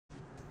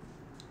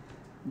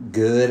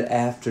Good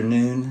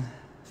afternoon,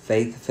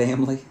 Faith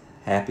family.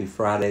 Happy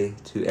Friday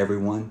to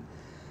everyone.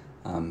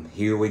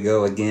 Here we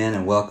go again,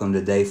 and welcome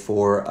to day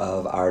 4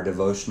 of our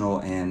devotional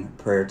and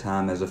prayer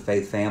time as a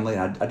faith family.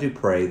 And I do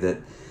pray that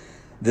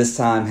this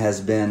time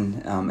has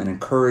been an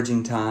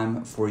encouraging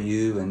time for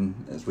you, and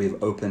as we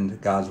have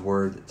opened God's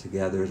Word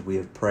together, as we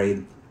have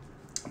prayed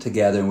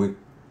together, and we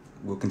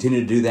will continue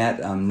to do that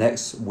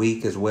next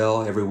week as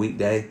well, every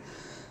weekday,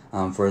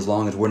 for as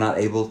long as we're not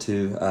able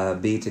to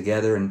be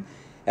together. And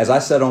as I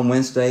said on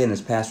Wednesday, and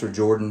as Pastor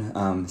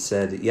Jordan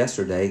said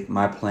yesterday,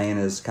 my plan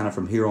is kind of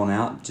from here on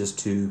out just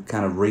to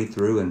kind of read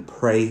through and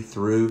pray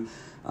through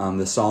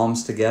the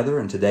Psalms together.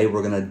 And today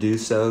we're going to do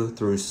so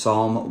through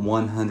Psalm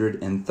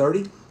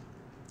 130.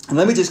 And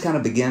let me just kind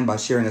of begin by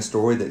sharing a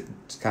story that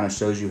kind of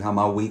shows you how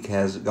my week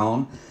has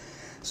gone.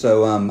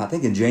 So I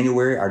think in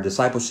January, our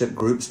discipleship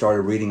group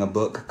started reading a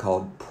book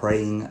called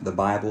Praying the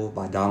Bible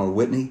by Donald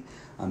Whitney.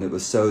 It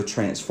was so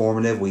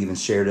transformative. We even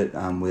shared it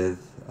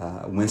with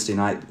a Wednesday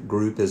night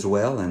group as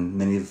well, and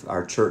many of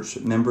our church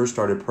members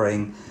started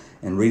praying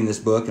and reading this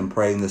book and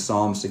praying the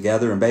Psalms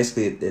together. And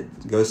basically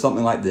it goes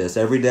something like this.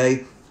 Every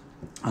day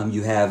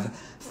you have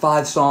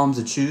 5 Psalms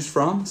to choose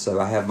from.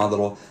 So I have my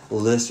little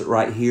list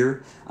right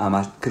here.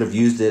 I could have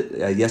used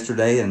it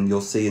yesterday, and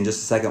you'll see in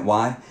just a second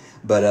why.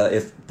 But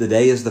if the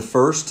day is the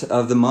first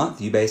of the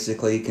month, you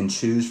basically can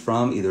choose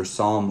from either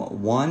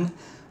Psalm 1,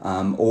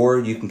 or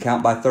you can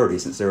count by 30,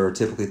 since there are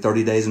typically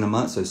 30 days in a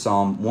month. So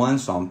Psalm 1,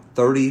 Psalm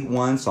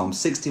 31, Psalm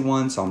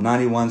 61, Psalm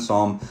 91,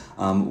 Psalm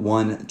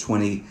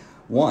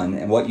 121.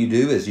 And what you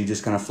do is you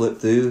just kind of flip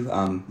through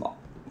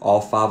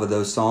all 5 of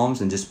those Psalms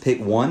and just pick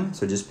one.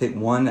 So just pick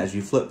one as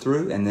you flip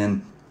through, and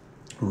then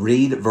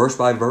read verse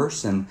by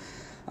verse and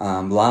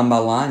line by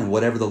line, and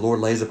whatever the Lord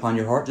lays upon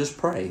your heart, just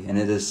pray. And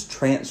it is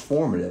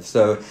transformative.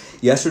 So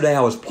yesterday I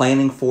was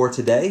planning for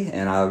today,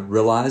 and I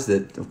realized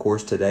that, of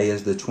course, today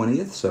is the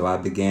 20th. So I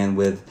began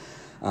with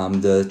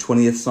the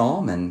 20th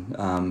Psalm, and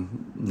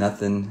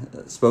nothing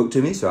spoke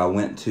to me. So I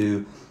went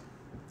to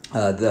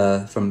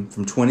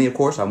from 20, of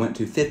course, I went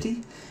to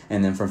 50.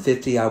 And then from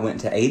 50, I went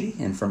to 80.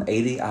 And from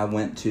 80, I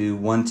went to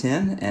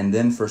 110. And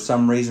then for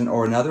some reason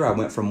or another, I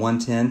went from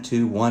 110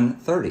 to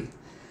 130.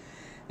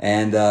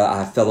 And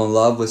I fell in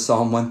love with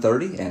Psalm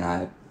 130, and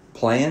I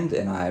planned,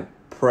 and I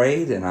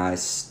prayed, and I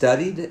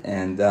studied.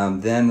 And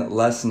then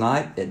last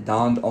night, it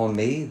dawned on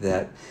me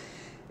that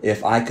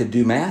if I could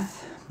do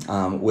math,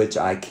 which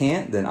I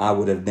can't, then I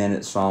would have been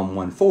at Psalm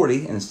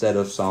 140 instead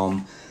of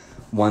Psalm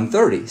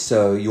 130.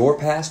 So your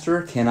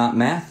pastor cannot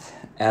math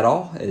at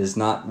all. It is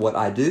not what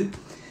I do,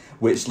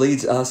 which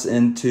leads us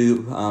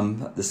into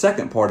the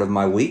second part of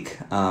my week.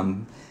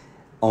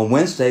 On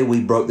Wednesday,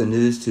 we broke the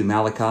news to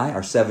Malachi,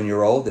 our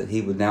 7-year-old, that he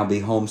would now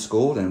be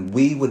homeschooled and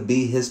we would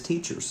be his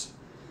teachers,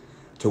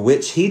 to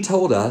which he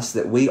told us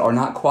that we are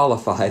not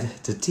qualified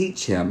to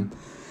teach him.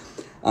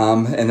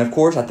 And of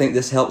course, I think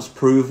this helps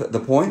prove the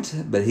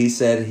point, but he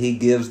said he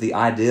gives the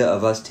idea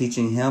of us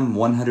teaching him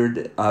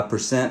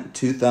 100%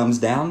 2 thumbs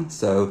down.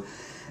 So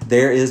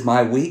there is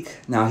my week.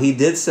 Now, he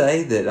did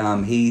say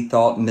that he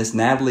thought Miss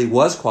Natalie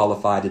was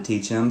qualified to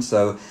teach him.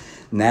 So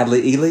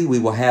Natalie Ely, we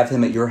will have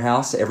him at your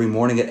house every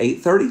morning at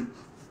 8:30,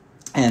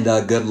 and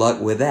good luck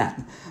with that.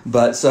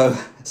 But so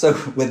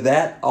with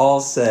that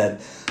all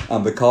said,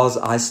 because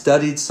I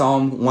studied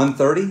Psalm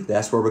 130,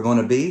 that's where we're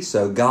going to be.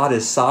 So God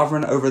is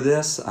sovereign over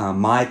this.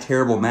 My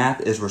terrible math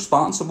is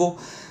responsible,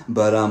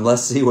 but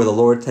let's see where the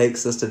Lord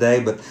takes us today.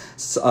 But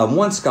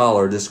one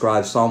scholar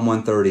describes Psalm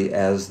 130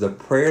 as the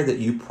prayer that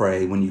you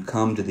pray when you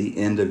come to the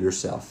end of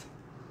yourself.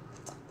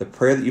 The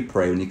prayer that you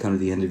pray when you come to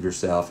the end of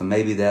yourself. And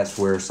maybe that's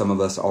where some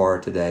of us are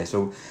today.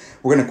 So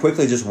we're going to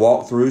quickly just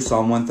walk through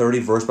Psalm 130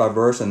 verse by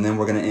verse, and then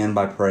we're going to end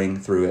by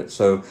praying through it.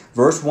 So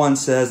verse 1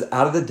 says,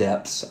 "Out of the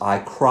depths I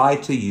cry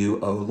to you,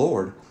 O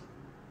Lord."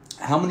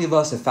 How many of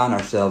us have found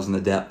ourselves in the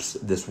depths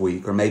this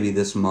week, or maybe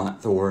this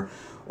month, or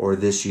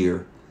this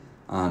year?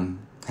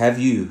 Have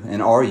you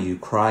and are you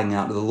crying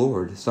out to the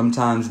Lord?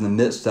 Sometimes in the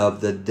midst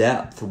of the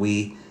depth,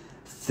 we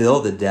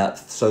feel the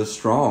depth so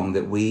strong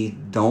that we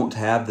don't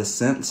have the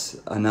sense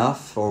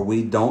enough, or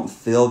we don't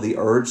feel the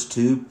urge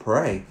to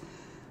pray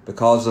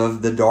because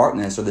of the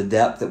darkness or the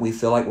depth that we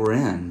feel like we're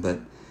in. But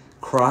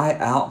cry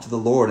out to the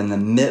Lord in the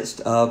midst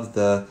of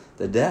the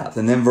depth.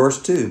 And then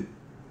verse 2,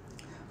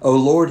 "O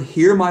Lord,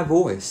 hear my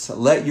voice.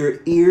 Let your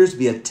ears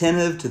be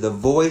attentive to the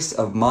voice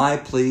of my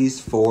pleas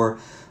for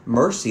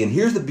mercy." And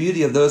here's the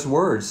beauty of those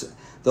words.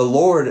 The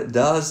Lord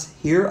does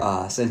hear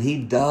us, and he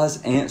does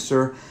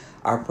answer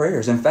our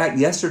prayers. In fact,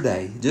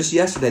 just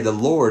yesterday, the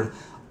Lord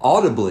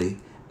audibly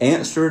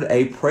answered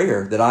a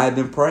prayer that I had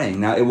been praying.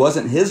 Now, it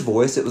wasn't his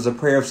voice. It was a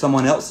prayer of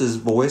someone else's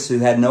voice who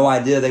had no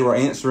idea they were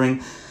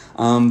answering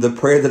the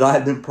prayer that I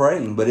had been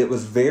praying. But it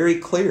was very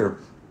clear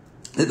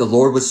that the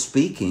Lord was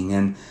speaking.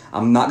 And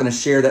I'm not going to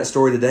share that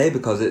story today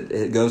because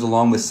it goes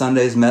along with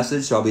Sunday's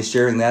message. So I'll be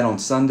sharing that on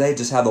Sunday,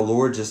 just how the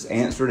Lord just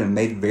answered and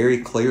made very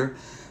clear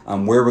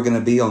where we're going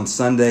to be on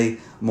Sunday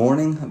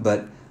morning.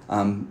 But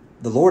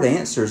the Lord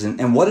answers.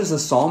 And what is the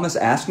psalmist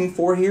asking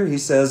for here? He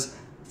says,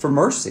 for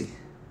mercy.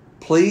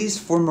 Please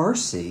for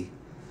mercy.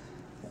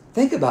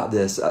 Think about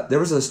this. There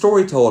was a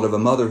story told of a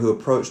mother who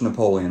approached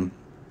Napoleon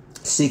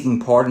seeking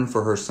pardon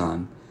for her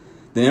son.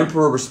 The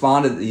emperor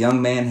responded that the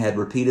young man had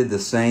repeated the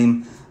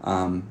same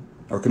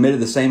or committed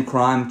the same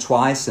crime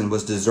twice and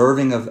was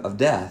deserving of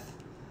death.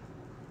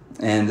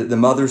 And the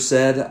mother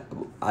said,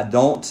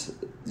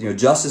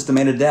 justice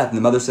demanded death. And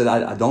the mother said,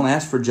 I don't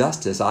ask for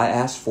justice. I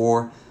ask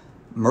for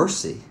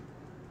mercy.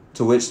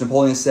 To which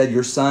Napoleon said,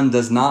 your son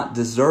does not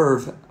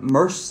deserve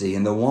mercy.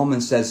 And the woman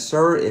says,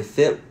 sir, if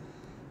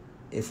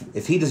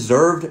he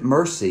deserved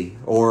mercy,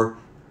 or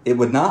it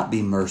would not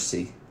be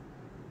mercy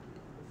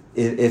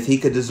if he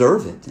could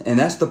deserve it. And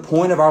that's the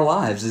point of our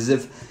lives, is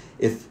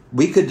if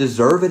we could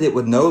deserve it, it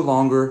would no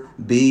longer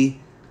be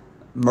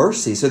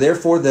mercy. So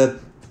therefore the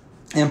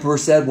emperor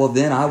said, well,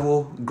 then I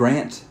will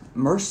grant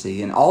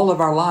mercy. In all of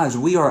our lives,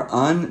 we are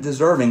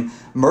undeserving.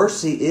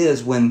 Mercy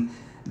is when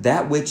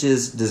that which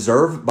is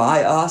deserved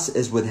by us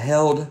is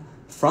withheld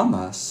from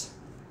us.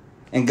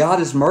 And God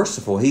is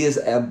merciful. He is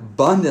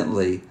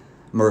abundantly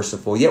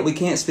merciful. Yet we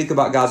can't speak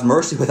about God's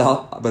mercy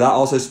without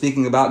also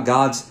speaking about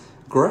God's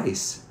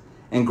grace.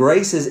 And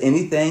grace is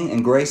anything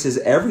and grace is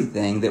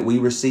everything that we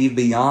receive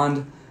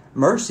beyond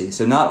mercy.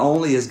 So not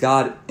only is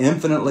God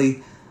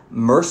infinitely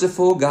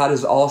merciful, God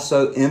is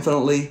also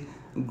infinitely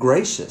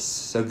gracious.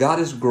 So God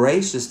is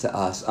gracious to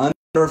us,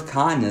 undeserved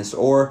kindness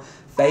or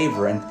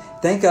favor. And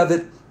think of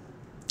it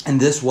in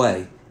this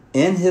way.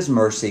 In His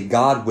mercy,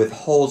 God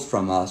withholds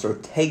from us or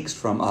takes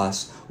from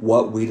us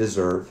what we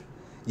deserve.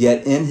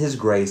 Yet in His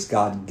grace,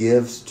 God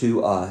gives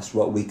to us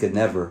what we could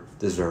never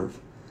deserve.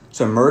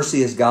 So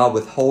mercy is God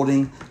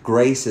withholding,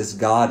 grace is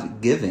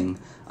God giving.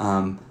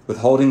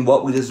 Withholding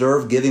what we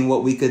deserve, giving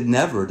what we could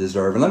never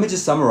deserve. And let me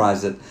just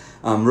summarize it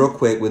real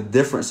quick with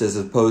differences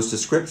as opposed to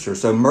Scripture.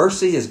 So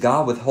mercy is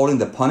God withholding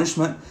the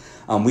punishment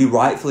we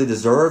rightfully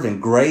deserve,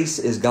 and grace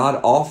is God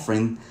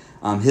offering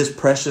His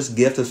precious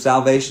gift of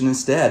salvation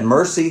instead.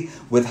 Mercy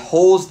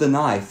withholds the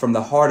knife from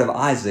the heart of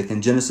Isaac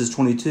in Genesis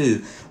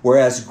 22,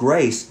 whereas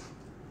grace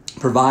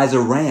provides a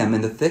ram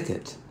in the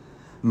thicket.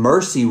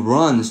 Mercy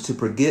runs to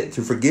forgive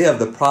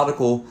the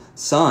prodigal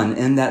son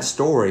in that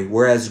story,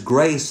 whereas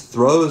grace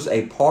throws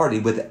a party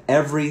with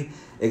every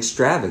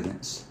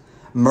extravagance.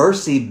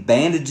 Mercy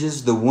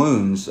bandages the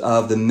wounds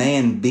of the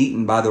man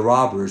beaten by the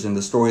robbers in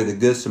the story of the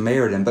Good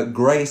Samaritan, but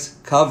grace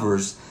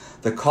covers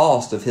the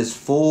cost of his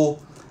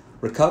full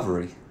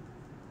recovery.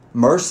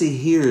 Mercy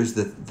hears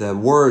the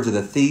words of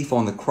the thief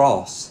on the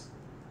cross.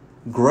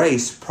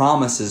 Grace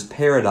promises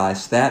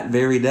paradise that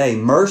very day.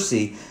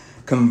 Mercy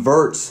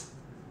converts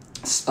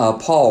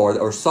Paul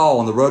or Saul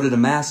on the road to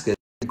Damascus.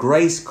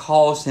 Grace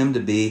calls him to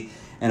be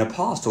an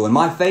apostle. And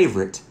my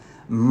favorite,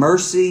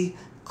 mercy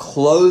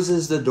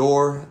closes the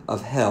door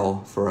of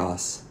hell for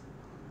us,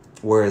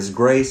 whereas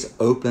grace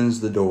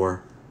opens the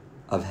door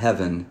of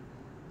heaven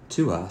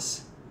to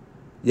us.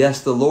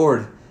 Yes, the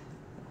Lord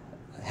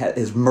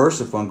is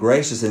merciful and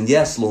gracious, and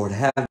yes, Lord,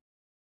 have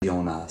mercy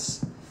on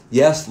us.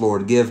 Yes,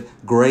 Lord, give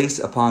grace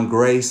upon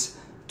grace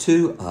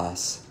to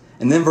us.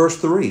 And then verse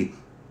 3,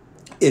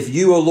 if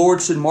you, O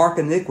Lord, should mark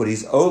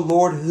iniquities, O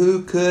Lord,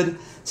 who could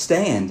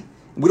stand?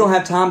 We don't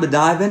have time to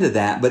dive into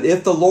that, but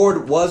if the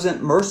Lord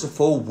wasn't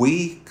merciful,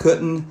 we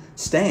couldn't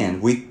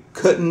stand. We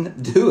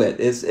couldn't do it.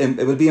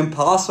 It would be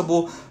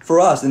impossible for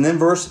us. And then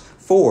verse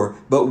 4,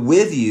 but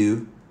with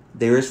you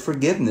there is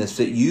forgiveness,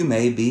 that you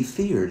may be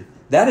feared.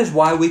 That is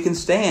why we can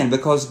stand,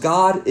 because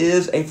God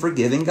is a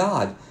forgiving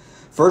God.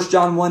 1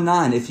 John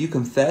 1:9, if you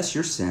confess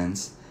your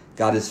sins,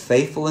 God is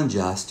faithful and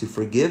just to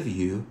forgive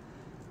you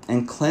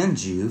and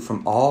cleanse you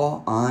from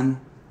all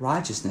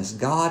unrighteousness.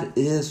 God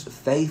is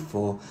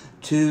faithful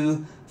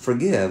to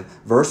forgive.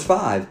 Verse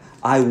 5,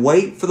 I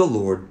wait for the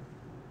Lord.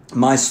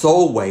 My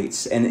soul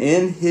waits, and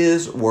in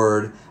His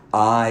word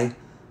I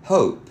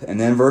hope. And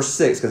then verse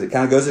 6, because it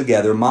kind of goes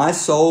together. My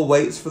soul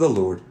waits for the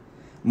Lord,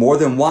 more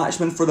than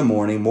watchmen for the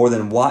morning, more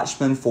than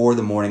watchmen for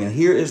the morning. And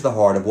here is the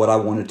heart of what I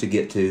wanted to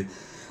get to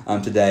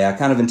today. I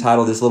kind of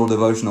entitled this little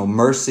devotional,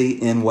 Mercy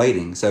in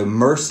Waiting. So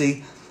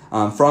mercy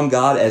from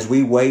God as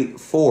we wait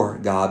for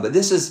God. But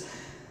this is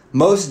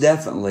most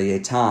definitely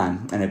a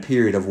time and a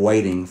period of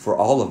waiting for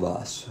all of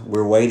us.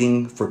 We're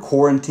waiting for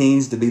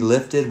quarantines to be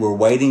lifted. We're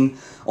waiting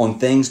on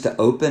things to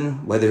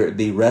open, whether it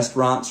be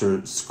restaurants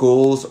or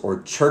schools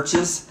or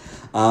churches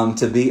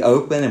to be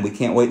open, and we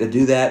can't wait to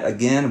do that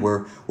again.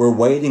 We're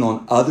waiting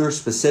on other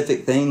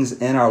specific things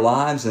in our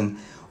lives, and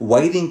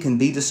waiting can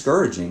be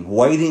discouraging.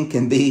 Waiting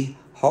can be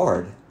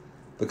hard,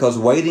 because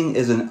waiting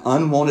is an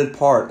unwanted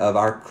part of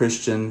our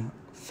Christian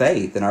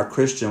faith and our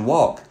Christian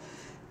walk.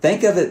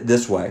 Think of it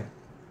this way.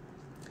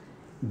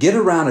 Get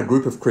around a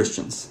group of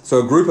Christians,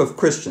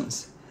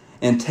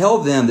 and tell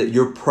them that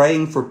you're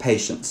praying for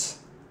patience.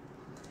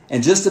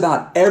 And just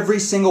about every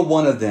single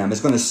one of them is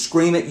going to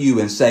scream at you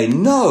and say,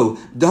 no,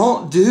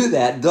 don't do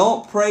that.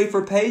 Don't pray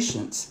for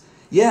patience.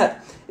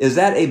 Yet, is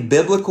that a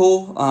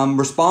biblical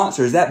response,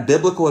 or is that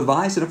biblical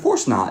advice? And of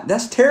course not.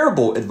 That's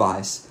terrible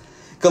advice.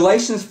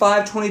 Galatians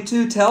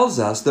 5:22 tells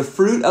us the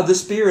fruit of the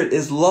Spirit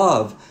is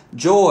love,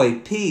 joy,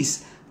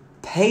 peace,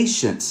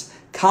 patience,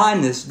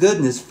 kindness,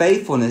 goodness,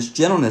 faithfulness,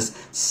 gentleness,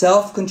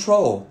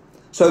 self-control.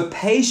 So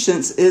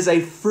patience is a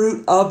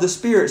fruit of the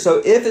Spirit.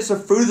 So if it's a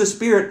fruit of the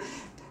Spirit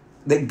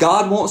that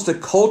God wants to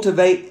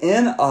cultivate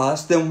in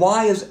us, then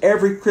why is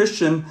every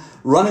Christian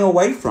running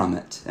away from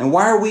it? And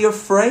why are we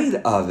afraid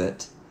of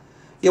it?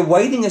 Yeah,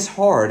 waiting is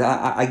hard.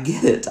 I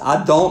get it.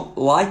 I don't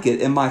like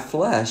it in my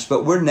flesh,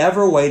 but we're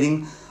never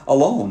waiting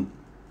alone.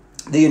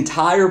 The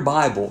entire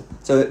Bible,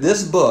 so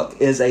this book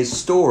is a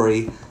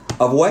story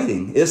of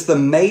waiting. It's a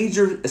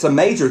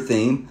major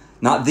theme,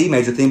 not the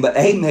major theme, but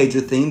a major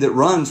theme that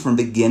runs from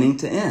beginning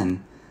to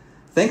end.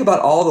 Think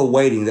about all the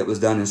waiting that was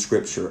done in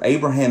Scripture.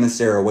 Abraham and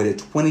Sarah waited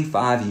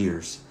 25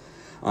 years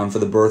for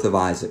the birth of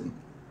Isaac.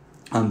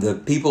 The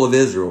people of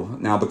Israel,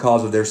 now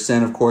because of their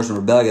sin, of course, and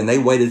rebellion, they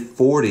waited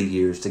 40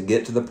 years to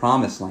get to the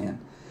promised land.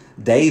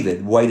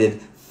 David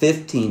waited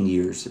 15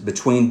 years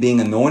between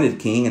being anointed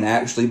king and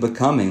actually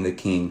becoming the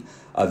king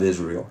of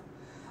Israel.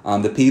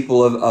 The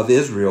people of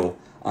Israel,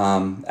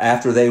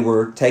 after they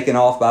were taken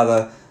off by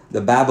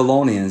the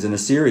Babylonians and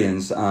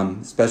Assyrians,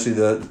 especially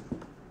the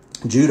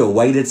Judah,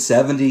 waited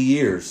 70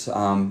 years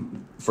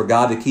for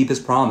God to keep His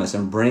promise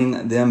and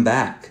bring them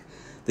back.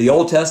 The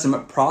Old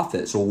Testament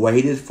prophets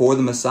waited for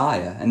the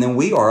Messiah. And then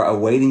we are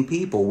awaiting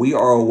people. We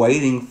are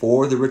awaiting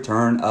for the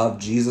return of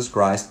Jesus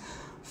Christ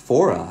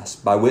for us,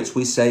 by which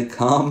we say,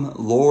 "Come,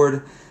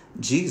 Lord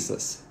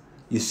Jesus."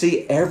 You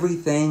see,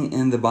 everything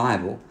in the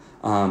Bible,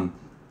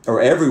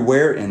 or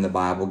everywhere in the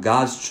Bible,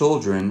 God's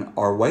children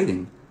are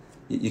waiting.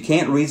 You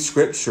can't read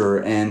Scripture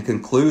and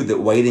conclude that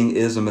waiting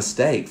is a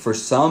mistake. For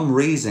some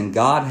reason,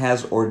 God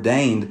has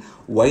ordained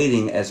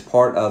waiting as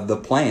part of the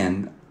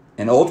plan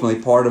and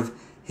ultimately part of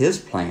His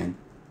plan.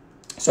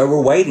 So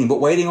we're waiting, but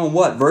waiting on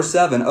what? Verse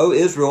 7, "O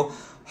Israel,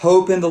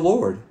 hope in the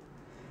Lord.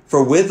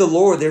 For with the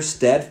Lord there's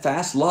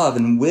steadfast love,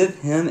 and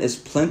with Him is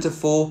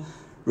plentiful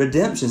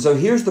redemption." So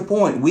here's the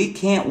point. We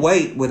can't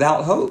wait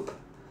without hope.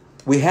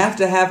 We have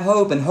to have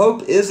hope, and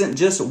hope isn't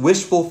just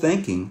wishful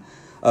thinking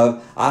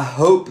of, I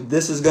hope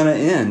this is going to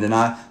end, and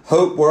I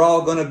hope we're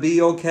all going to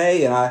be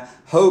okay, and I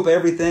hope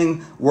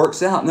everything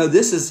works out. No,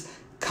 this is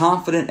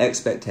confident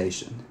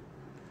expectation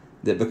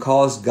that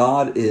because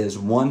God is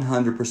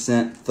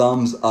 100%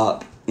 thumbs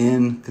up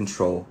in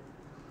control,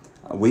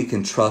 we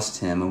can trust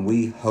Him and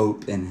we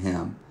hope in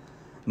Him,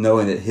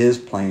 knowing that His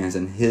plans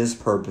and His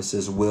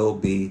purposes will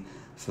be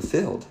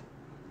fulfilled.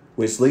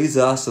 Which leads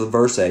us to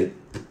verse 8,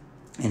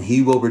 "And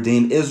He will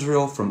redeem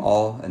Israel from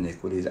all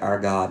iniquities." Our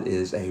God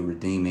is a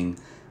redeeming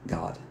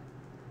God.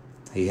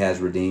 He has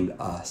redeemed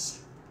us.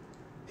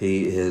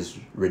 He is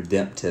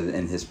redemptive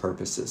in His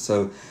purposes.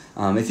 So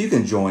if you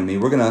can join me,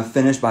 we're going to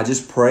finish by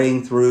just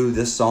praying through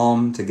this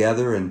psalm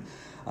together. And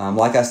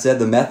like I said,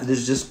 the method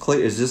is just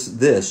clear. Is just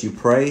this. You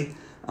pray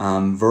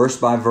verse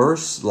by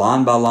verse,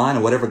 line by line,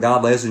 and whatever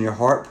God lays in your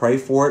heart, pray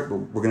for it.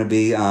 We're going to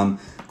be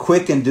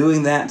quick in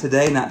doing that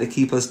today, not to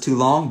keep us too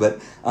long. But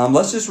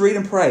let's just read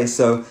and pray.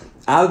 So,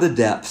 "Out of the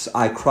depths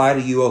I cry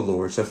to you, O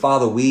Lord." So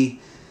Father, we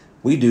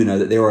do know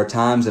that there are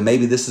times, and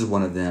maybe this is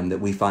one of them, that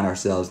we find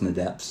ourselves in the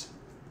depths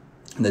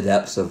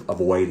of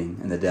waiting,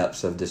 in the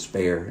depths of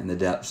despair, in the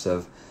depths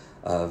of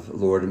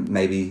Lord,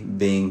 maybe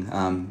being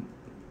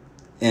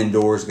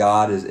indoors,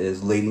 God,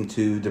 is leading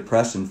to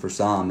depression for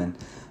some.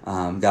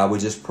 And God, we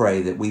just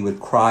pray that we would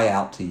cry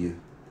out to you.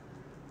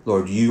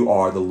 Lord, you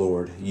are the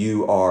Lord.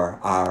 You are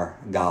our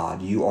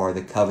God. You are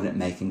the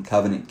covenant-making,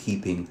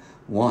 covenant-keeping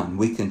one.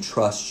 We can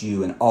trust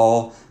you in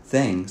all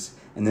things.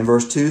 And then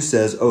verse 2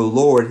 says, "O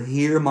Lord,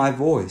 hear my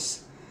voice.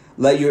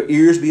 Let your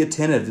ears be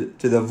attentive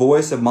to the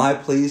voice of my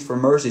pleas for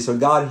mercy." So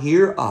God,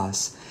 hear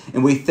us.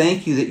 And we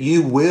thank you that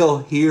you will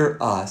hear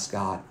us,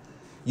 God.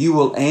 You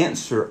will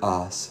answer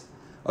us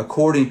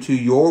according to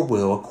your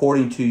will,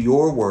 according to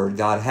your word.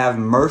 God, have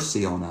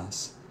mercy on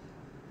us.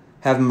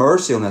 Have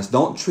mercy on us.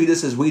 Don't treat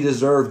us as we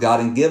deserve, God,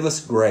 and give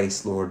us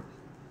grace, Lord.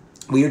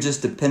 We are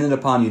just dependent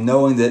upon you,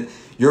 knowing that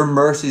your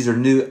mercies are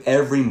new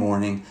every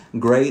morning.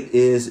 Great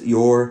is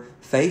your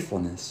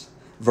faithfulness.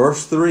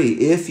 Verse 3,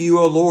 "If you,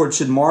 O Lord,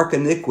 should mark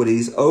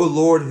iniquities, O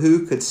Lord,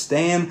 who could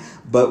stand?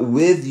 But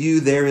with you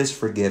there is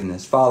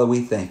forgiveness." Father, we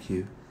thank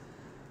you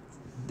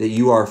that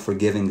you are a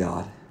forgiving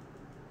God.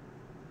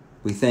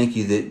 We thank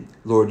you that,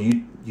 Lord,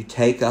 you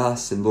take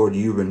us, and Lord,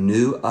 you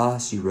renew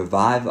us, you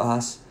revive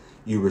us,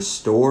 you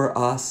restore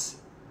us.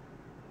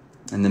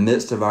 In the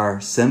midst of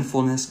our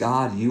sinfulness,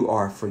 God, you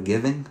are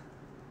forgiving.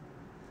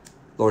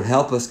 Lord,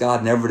 help us,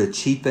 God, never to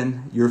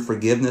cheapen your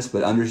forgiveness,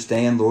 but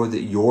understand, Lord,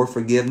 that your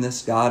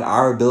forgiveness, God,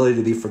 our ability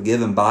to be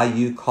forgiven by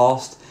you,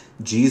 cost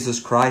Jesus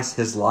Christ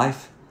His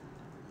life.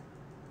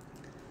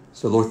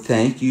 So, Lord,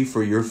 thank you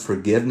for your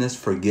forgiveness.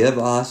 Forgive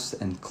us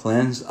and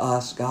cleanse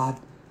us, God.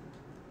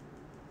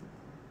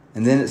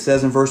 And then it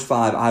says in verse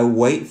 5, "I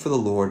wait for the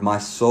Lord, my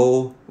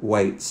soul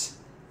waits,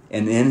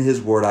 and in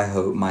His word I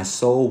hope." My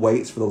soul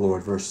waits for the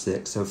Lord, verse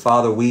 6. So,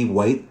 Father, we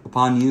wait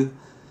upon you.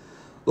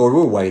 Lord,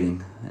 we're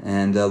waiting.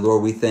 And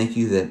Lord, we thank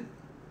you that,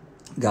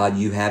 God,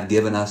 you have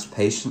given us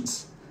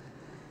patience.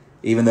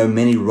 Even though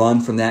many run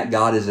from that,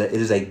 God, it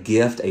is a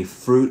gift, a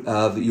fruit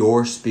of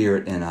your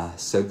Spirit in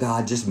us. So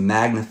God, just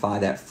magnify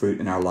that fruit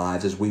in our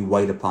lives as we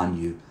wait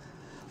upon you.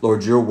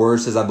 Lord, your word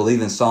says, I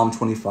believe in Psalm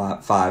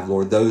 25,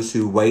 Lord, those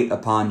who wait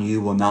upon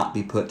you will not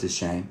be put to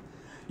shame.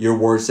 Your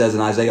word says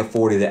in Isaiah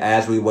 40 that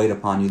as we wait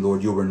upon you,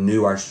 Lord, you'll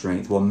renew our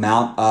strength. We'll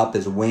mount up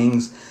as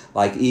wings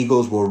like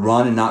eagles. We'll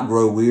run and not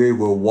grow weary.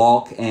 We'll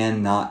walk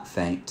and not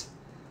faint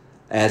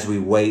as we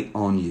wait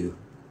on you.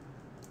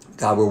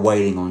 God, we're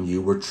waiting on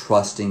you. We're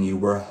trusting you.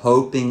 We're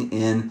hoping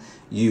in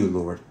you,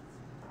 Lord.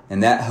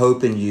 And that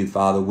hope in you,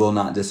 Father, will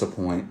not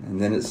disappoint. And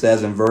then it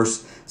says in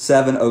verse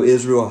 7, O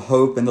Israel,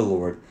 hope in the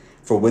Lord.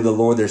 For with the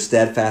Lord there's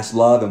steadfast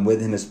love, and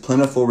with him is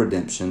plentiful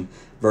redemption.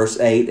 Verse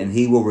 8, and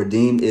he will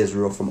redeem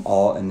Israel from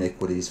all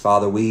iniquities.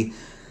 Father,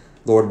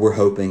 Lord, we're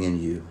hoping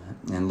in you.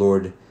 And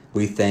Lord,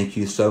 we thank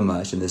you so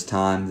much in this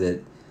time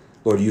that,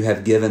 Lord, you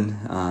have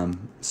given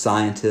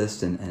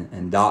scientists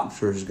and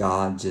doctors,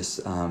 God,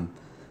 just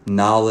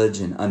knowledge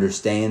and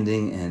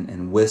understanding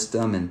and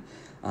wisdom.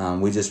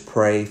 And we just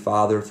pray,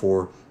 Father,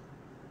 for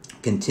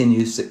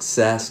continued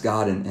success,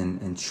 God,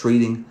 in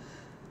treating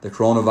the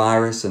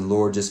coronavirus. And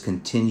Lord, just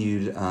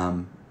continued,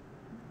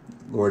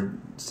 Lord,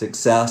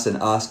 success in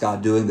us,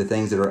 God, doing the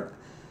things that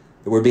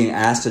we're being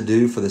asked to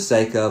do for the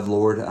sake of,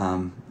 Lord,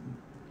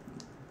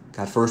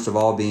 God, first of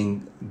all,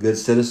 being good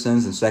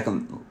citizens, and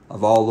second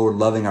of all, Lord,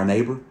 loving our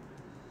neighbor.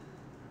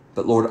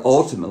 But Lord,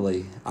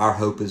 ultimately, our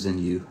hope is in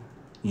you.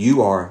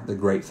 You are the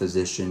great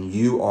physician.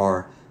 You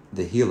are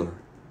the healer.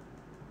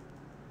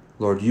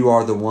 Lord, you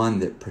are the one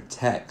that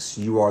protects.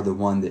 You are the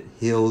one that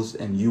heals,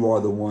 and you are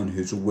the one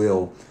whose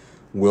will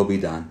be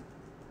done.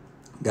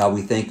 God,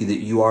 we thank you that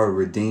you are a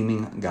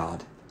redeeming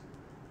God,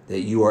 that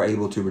you are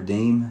able to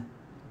redeem.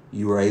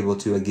 You are able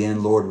to,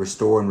 again, Lord,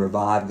 restore and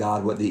revive,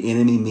 God. What the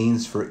enemy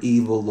means for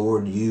evil,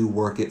 Lord, you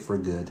work it for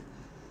good.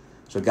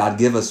 So, God,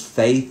 give us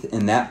faith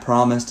in that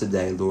promise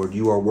today, Lord.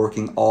 You are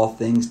working all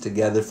things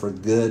together for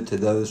good to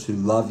those who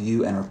love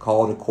you and are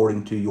called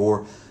according to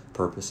your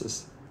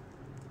purposes.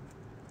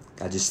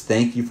 God, just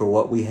thank you for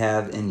what we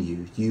have in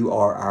you. You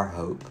are our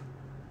hope.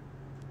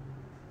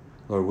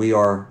 Lord, we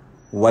are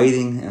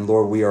waiting, and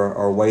Lord, we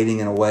are waiting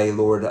in a way,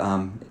 Lord,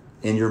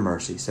 in your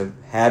mercy. So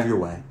have your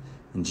way.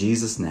 In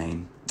Jesus'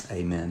 name,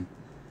 amen.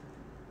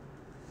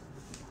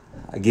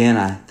 Again,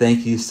 I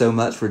thank you so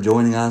much for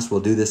joining us.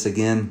 We'll do this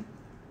again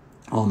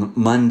on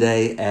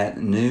Monday at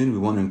noon. We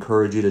want to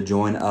encourage you to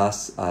join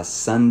us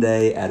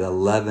Sunday at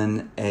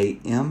 11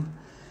 a.m.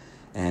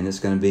 And it's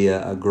going to be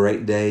a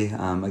great day,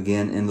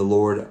 again, in the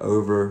Lord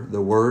over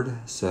the Word.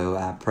 So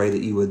I pray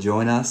that you would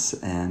join us.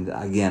 And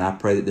again, I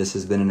pray that this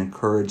has been an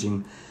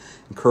encouraging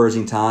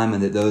time,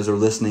 and that those who are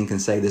listening can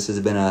say this has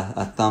been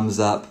a thumbs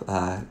up,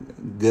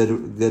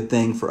 good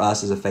thing for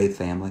us as a faith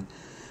family.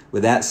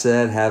 With that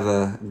said, have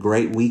a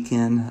great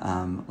weekend.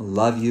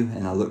 Love you,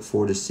 and I look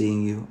forward to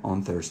seeing you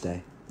on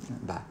Thursday.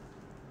 Bye.